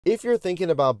If you're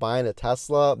thinking about buying a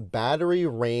Tesla, battery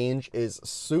range is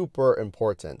super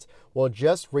important. Well,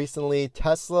 just recently,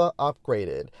 Tesla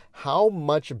upgraded how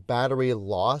much battery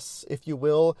loss, if you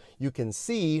will, you can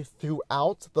see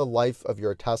throughout the life of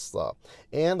your Tesla.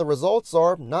 And the results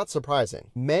are not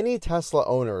surprising. Many Tesla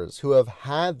owners who have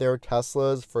had their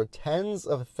Teslas for tens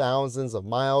of thousands of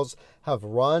miles have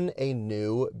run a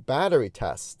new battery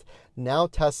test. Now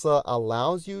Tesla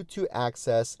allows you to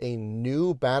access a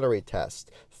new battery test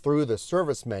through the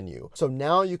service menu. So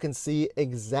now you can see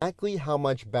exactly how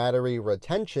much battery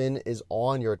retention is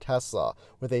on your Tesla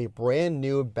with a brand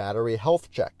new battery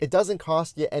health check. It doesn't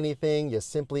cost you anything. You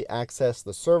simply access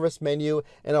the service menu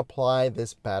and apply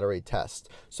this battery test.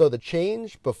 So the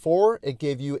change: before, it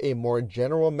gave you a more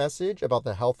general message about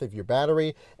the health of your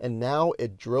battery, and now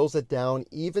it drills it down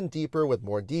even deeper with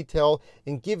more detail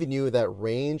and giving you that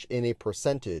range in a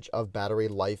percentage of battery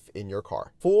life in your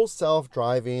car. Full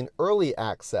self-driving early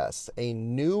access, a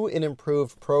new and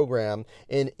improved program,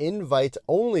 an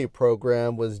invite-only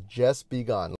program, was just begun.